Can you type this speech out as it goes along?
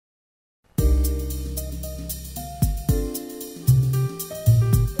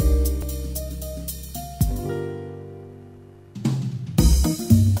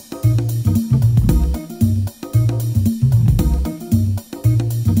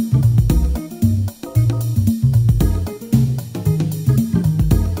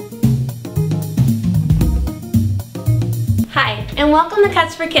and welcome to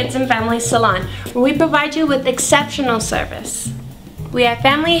Cuts for Kids and Family Salon, where we provide you with exceptional service. We have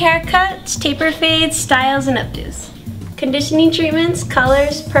family haircuts, taper fades, styles, and updos, conditioning treatments,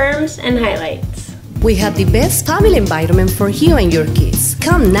 colors, perms, and highlights. We have the best family environment for you and your kids.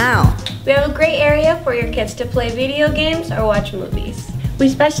 Come now! We have a great area for your kids to play video games or watch movies. We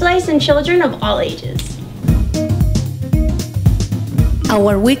specialize in children of all ages.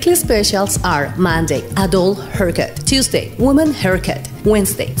 Our weekly specials are Monday, adult haircut; Tuesday, woman haircut;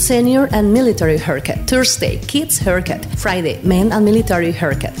 Wednesday, senior and military haircut; Thursday, kids haircut; Friday, men and military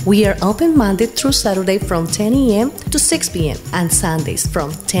haircut. We are open Monday through Saturday from 10 a.m. to 6 p.m. and Sundays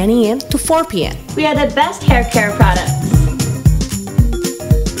from 10 a.m. to 4 p.m. We have the best hair care products.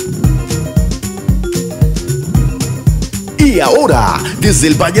 Y ahora, desde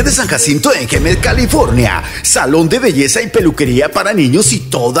el Valle de San Jacinto en Comercial, California, salón de belleza y peluquería para niños y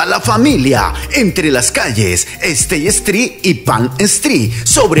toda la familia, entre las calles State Street y Palm Street,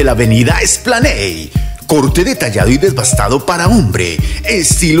 sobre la avenida Esplanade. Corte detallado y desbastado para hombre,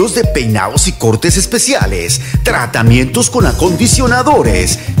 estilos de peinados y cortes especiales, tratamientos con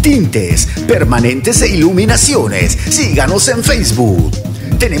acondicionadores, tintes, permanentes e iluminaciones. Síganos en Facebook.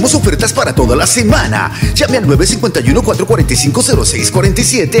 Tenemos ofertas para toda la semana. Llame al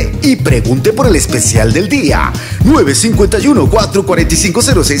 951-445-0647 y pregunte por el especial del día.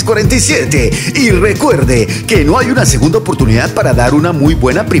 951-445-0647. Y recuerde que no hay una segunda oportunidad para dar una muy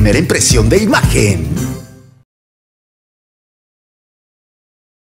buena primera impresión de imagen.